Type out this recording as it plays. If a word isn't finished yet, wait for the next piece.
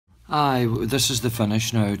Aye, this is the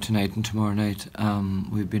finish now, tonight and tomorrow night.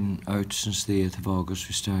 We've been out since the 8th of August.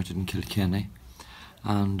 We started in Kilkenny.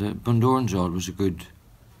 And Bundoran's always a good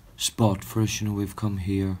spot for us. You know, we've come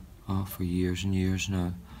here for years and years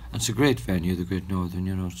now. It's a great venue, the Great Northern,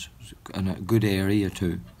 you know, it's and a good area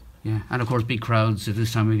too. Yeah, and of course big crowds at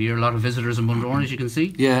this time of year. A lot of visitors in Bundoran, as you can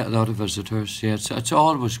see. Yeah, a lot of visitors. Yeah, it's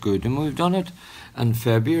always good. And we've done it in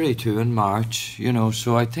February too, in March, you know.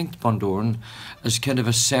 So I think Bundoran is kind of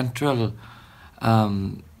a central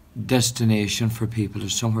destination for people.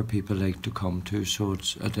 It's somewhere people like to come to. So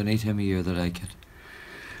it's at any time of year they like it.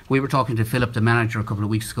 We were talking to Philip, the manager, a couple of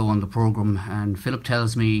weeks ago on the programme, and Philip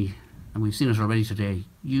tells me, and we've seen it already today,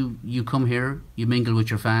 you come here, you mingle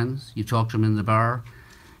with your fans, you talk to them in the bar,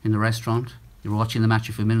 in the restaurant. You were watching the match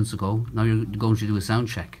a few minutes ago. Now you're going to do a sound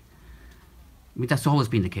check. I mean, that's always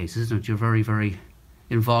been the case, isn't it? You're very, very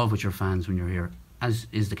involved with your fans when you're here, as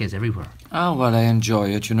is the case everywhere. Oh, well, I enjoy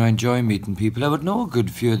it. You know, I enjoy meeting people. I would know a good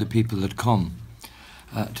few of the people that come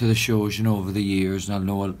to the shows, you know, over the years, and I'll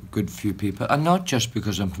know a good few people. And not just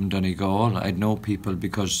because I'm from Donegal. I'd know people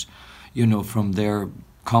because, you know, from their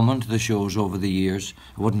coming to the shows over the years.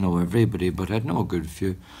 I wouldn't know everybody, but I'd know a good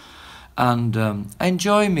few. And I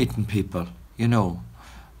enjoy meeting people, you know,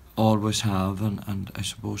 always have, and I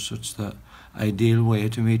suppose it's the ideal way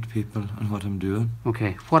to meet people and what I'm doing.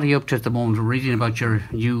 Okay, what are you up to at the moment? We're reading about your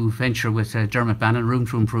new venture with Dermot Bannon, Room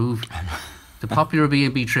to Improve. The popular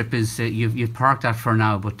B&B trip is, you've parked that for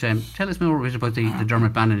now, but tell us more about the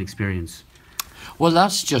Dermot Bannon experience. Well,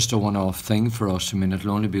 that's just a one-off thing for us. I mean,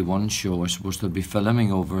 it'll only be one show. I suppose they'll be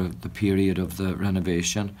filming over the period of the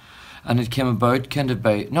renovation. And it came about kind of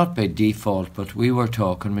not by default, but we were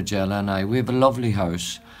talking, Magella and I, we have a lovely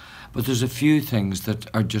house, but there's a few things that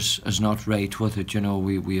are just is not right with it. You know,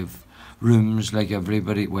 we have rooms like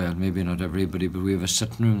everybody, well, maybe not everybody, but we have a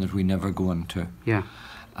sitting room that we never go into. Yeah.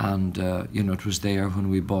 And, you know, it was there when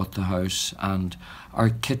we bought the house. And our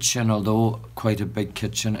kitchen, although quite a big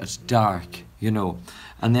kitchen, it's dark, you know.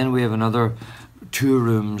 And then we have another 2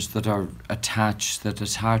 rooms that are attached that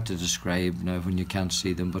it's hard to describe now when you can't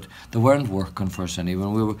see them, but they weren't working for us anyway.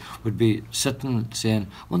 We would be sitting saying,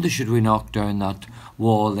 wonder should we knock down that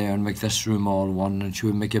wall there and make this room all one, and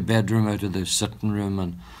should we make a bedroom out of the sitting room,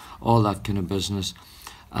 and all that kind of business.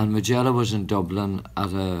 And Magella was in Dublin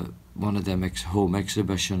at one of them home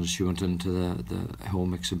exhibitions. She went into the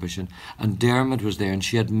home exhibition, and Dermot was there, and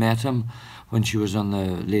she had met him when she was on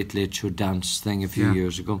the Late Late Show dance thing a few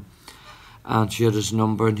years ago. And she had his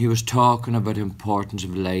number, and he was talking about the importance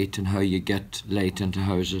of light and how you get light into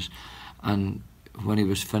houses. And when he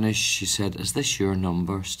was finished, she said, is this your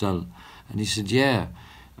number still? And he said, yeah.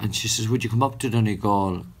 And she says, would you come up to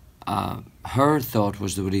Donegal? Her thought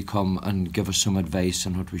was that would he come and give us some advice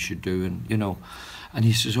on what we should do, and you know. And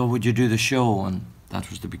he says, oh, would you do the show? And that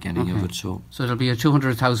was the beginning of it. So it'll be a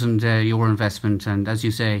 €200,000 investment, and as you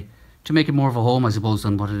say, to make it more of a home, I suppose,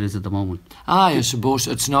 than what it is at the moment. I suppose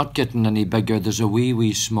it's not getting any bigger. There's a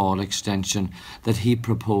wee small extension that he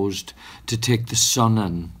proposed to take the sun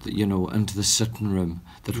in, you know, into the sitting room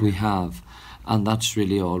that we have, and that's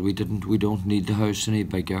really all. We don't need the house any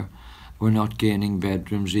bigger. We're not gaining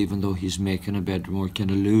bedrooms, even though he's making a bedroom. We're kind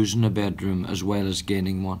of losing a bedroom as well as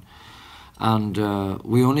gaining one. And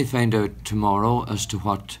we only find out tomorrow as to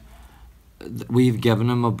what we've given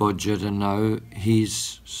him a budget, and now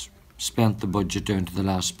he's spent the budget down to the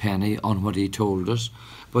last penny on what he told us,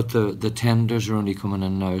 but the tenders are only coming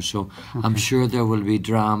in now, so I'm sure there will be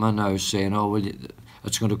drama now saying, oh well,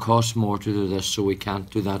 it's going to cost more to do this, so we can't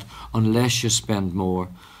do that unless you spend more,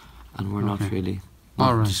 and we're not really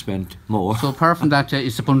to spend more. So apart from that,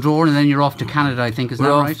 it's a Bundoran, and then you're off to Canada, I think, is that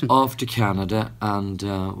right? We're off to Canada, and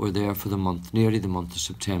we're there for the month, nearly the month of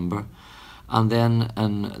September. And then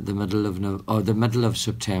in the middle of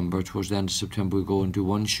September, towards the end of September, we go and do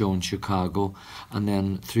one show in Chicago, and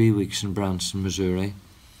then 3 weeks in Branson, Missouri.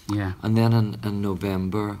 Yeah. And then in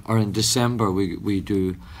November, or in December, we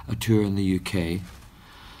do a tour in the UK.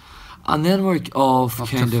 And then we're off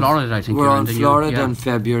to Florida, I think. We're on Florida in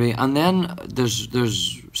February, and then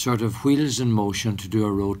there's sort of wheels in motion to do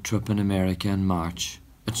a road trip in America in March.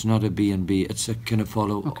 It's not a B&B, it's a kind of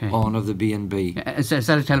follow-on of the B&B. Is that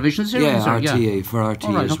a television series? Yeah, RTA, for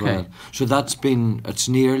RTA as well. So it's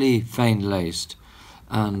nearly finalised.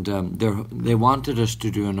 And they wanted us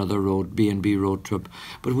to do another B&B road trip.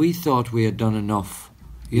 But we thought we had done enough.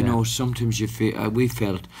 You know, sometimes we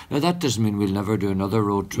felt, now that doesn't mean we'll never do another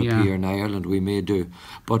road trip here in Ireland, we may do.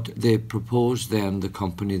 But they proposed then, the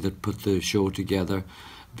company that put the show together,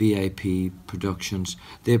 VIP Productions,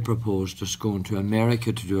 they proposed us going to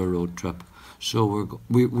America to do a road trip. So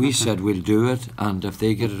we said we'll do it, and if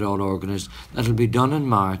they get it all organised, it'll be done in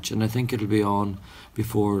March, and I think it'll be on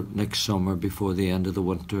before next summer, before the end of the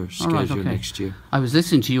winter schedule next year. I was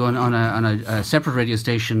listening to you on a separate radio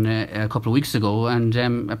station a couple of weeks ago, and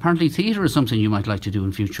apparently theatre is something you might like to do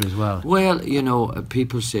in future as well. Well, you know,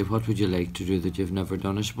 people say, what would you like to do that you've never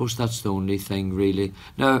done? I suppose that's the only thing, really.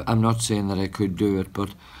 Now, I'm not saying that I could do it,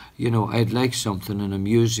 but, you know, I'd like something in a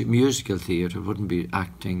musical theatre. It wouldn't be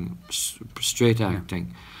acting, straight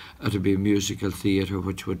acting. It'd be musical theatre,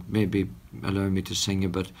 which would maybe allow me to sing a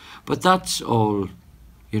bit. But that's all,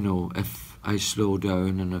 you know, if I slow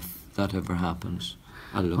down, and if that ever happens,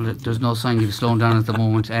 I'll look at there's no sign of slowing down at the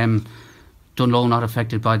moment. Dunlow not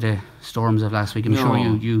affected by the storms of last week. I'm sure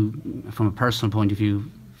you, from a personal point of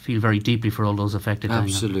view, feel very deeply for all those affected.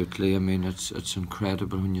 Absolutely. I mean, it's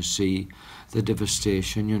incredible when you see the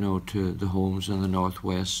devastation, you know, to the homes in the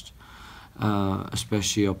northwest,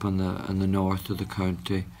 especially up in the north of the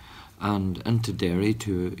county, and into Derry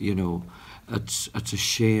too. You know, it's a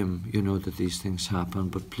shame, you know, that these things happen.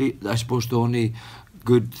 But I suppose the only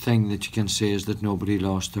good thing that you can say is that nobody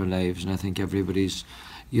lost their lives, and I think everybody's,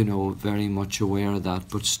 you know, very much aware of that.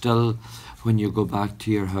 But still, when you go back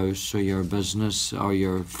to your house or your business or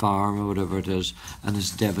your farm or whatever it is, and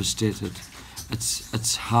it's devastated,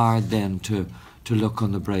 it's hard then to look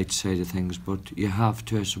on the bright side of things. But you have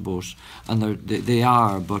to, I suppose, and they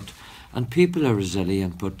are. And people are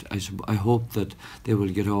resilient, but I hope that they will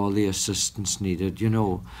get all the assistance needed. You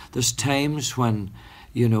know, there's times when,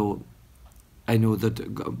 you know, I know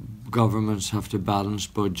that governments have to balance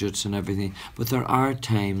budgets and everything, but there are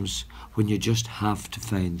times when you just have to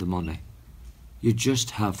find the money. You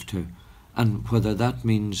just have to. And whether that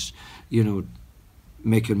means, you know,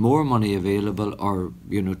 making more money available or,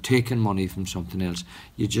 you know, taking money from something else,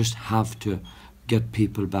 you just have to get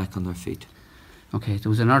people back on their feet. Okay, there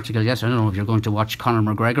was an article yesterday, I don't know if you're going to watch Conor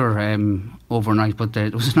McGregor overnight, but there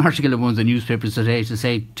was an article in one of the newspapers today to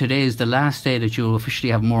say today is the last day that you'll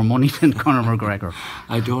officially have more money than Conor McGregor.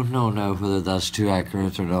 I don't know now whether that's too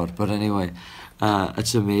accurate or not, but anyway,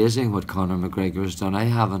 it's amazing what Conor McGregor has done. I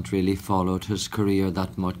haven't really followed his career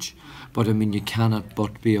that much, but I mean, you cannot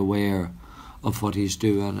but be aware of what he's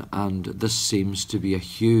doing, and this seems to be a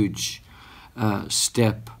huge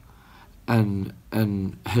step in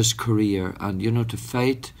his career. And, you know, to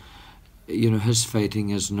fight, you know, his fighting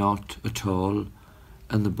is not at all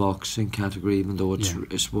in the boxing category, even though it's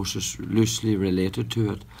I suppose it's loosely related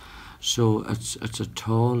to it. So it's a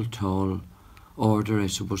tall order, I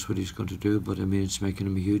suppose, what he's going to do. But I mean, it's making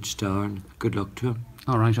him a huge star, and good luck to him.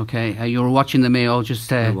 All right, okay. You were watching the Mayo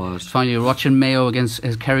just I was. Finally, you were watching Mayo against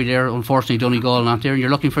Kerry there. Unfortunately, Donegal not there. And you're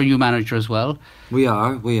looking for a new manager as well. We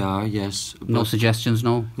are, yes. No suggestions,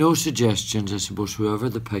 no? No suggestions. I suppose whoever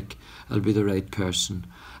they pick will be the right person.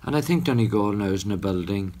 And I think Donegal now is in a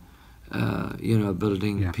building,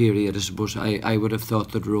 period. I suppose I would have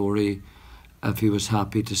thought that Rory, if he was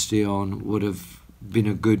happy to stay on, would have been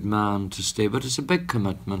a good man to stay. But it's a big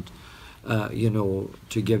commitment. You know,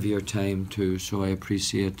 to give your time to, so I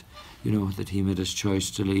appreciate, you know, that he made his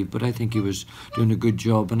choice to leave. But I think he was doing a good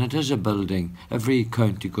job, and it is a building. Every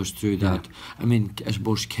county goes through that. I mean, I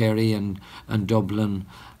suppose Kerry and Dublin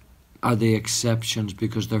are the exceptions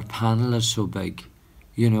because their panel is so big,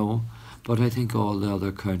 you know. But I think all the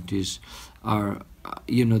other counties are,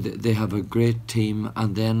 you know, they have a great team,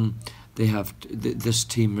 and then they have this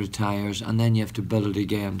team retires, and then you have to build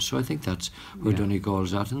again. So I think that's where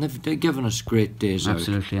Donegal's at, and they've given us great days out.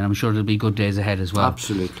 Absolutely, and I'm sure there'll be good days ahead as well.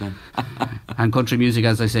 Absolutely. And country music,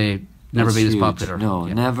 as I say, never been as popular. No,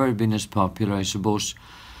 never been as popular, I suppose.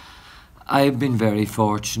 I've been very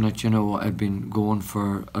fortunate, you know. I've been going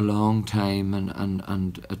for a long time,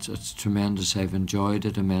 and it's tremendous. I've enjoyed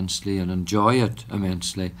it immensely and enjoy it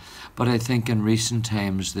immensely. But I think in recent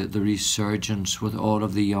times the resurgence with all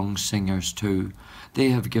of the young singers too,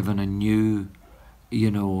 they have given a new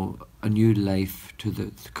life to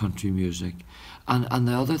the country music. And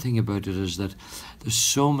the other thing about it is that there's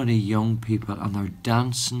so many young people, and they're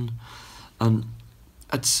dancing, and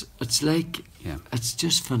it's like, it's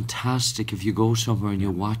just fantastic if you go somewhere and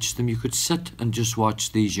you watch them. You could sit and just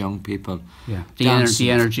watch these young people. The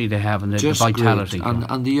energy they have, and the vitality.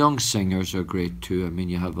 And the young singers are great too. I mean,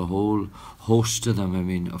 you have a whole host of them. I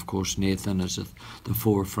mean, of course, Nathan is at the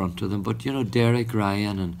forefront of them. But, you know, Derek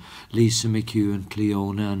Ryan and Lisa McHugh and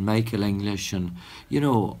Cleona and Michael English and, you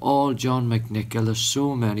know, all John McNichol. There's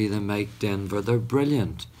so many of them, Mike Denver. They're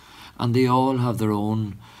brilliant. And they all have their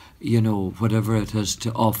own, you know, whatever it is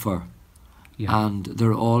to offer. And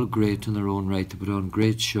they're all great in their own right. They put on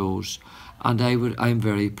great shows, and I'm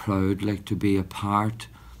very proud, like, to be a part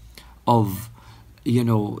of you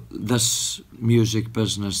know, this music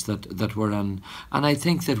business that we're in. And I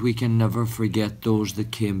think that we can never forget those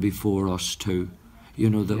that came before us too. You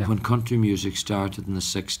know, that when country music started in the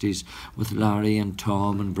 60s with Larry and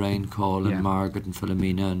Tom and Brian Cole and Margaret and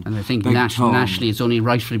Philomena and I think Big Tom, nationally it's only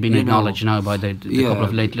rightfully been acknowledged now by the couple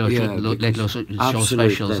of late show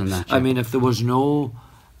specials and that. I mean, if there was no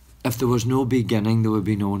beginning, there would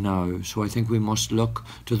be no now. So I think we must look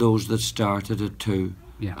to those that started it too.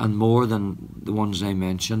 Yeah. And more than the ones I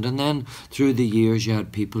mentioned. And then through the years you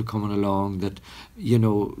had people coming along that, you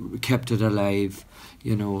know, kept it alive.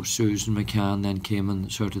 You know, Susan McCann then came in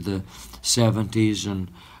sort of the 70s, and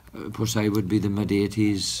of course I would be the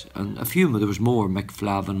mid-80s, and there was more, Mick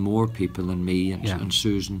Flavin, more people than me and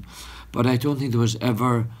Susan. But I don't think there was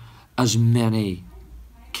ever as many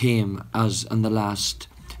came as in the last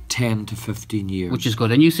 10 to 15 years. Which is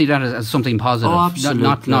good. And you see that as something positive? Oh,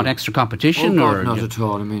 absolutely. Not extra competition? Oh, or God, not at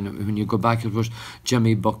all. I mean, when you go back, it was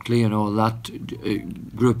Jimmy Buckley and all that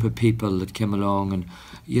group of people that came along, and,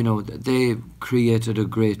 you know, they created a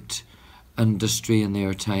great industry in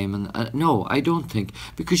their time. And no, I don't think,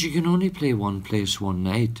 because you can only play one place one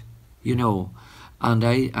night, you know, and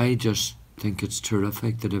I just think it's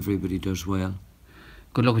terrific that everybody does well.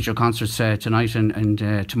 Good luck with your concerts tonight and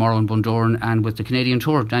tomorrow in Bundoran and with the Canadian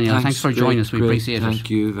tour. Daniel, thanks for joining us. We appreciate it. Thank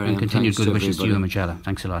you very much. And continued good wishes to you and Michela.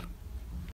 Thanks a lot.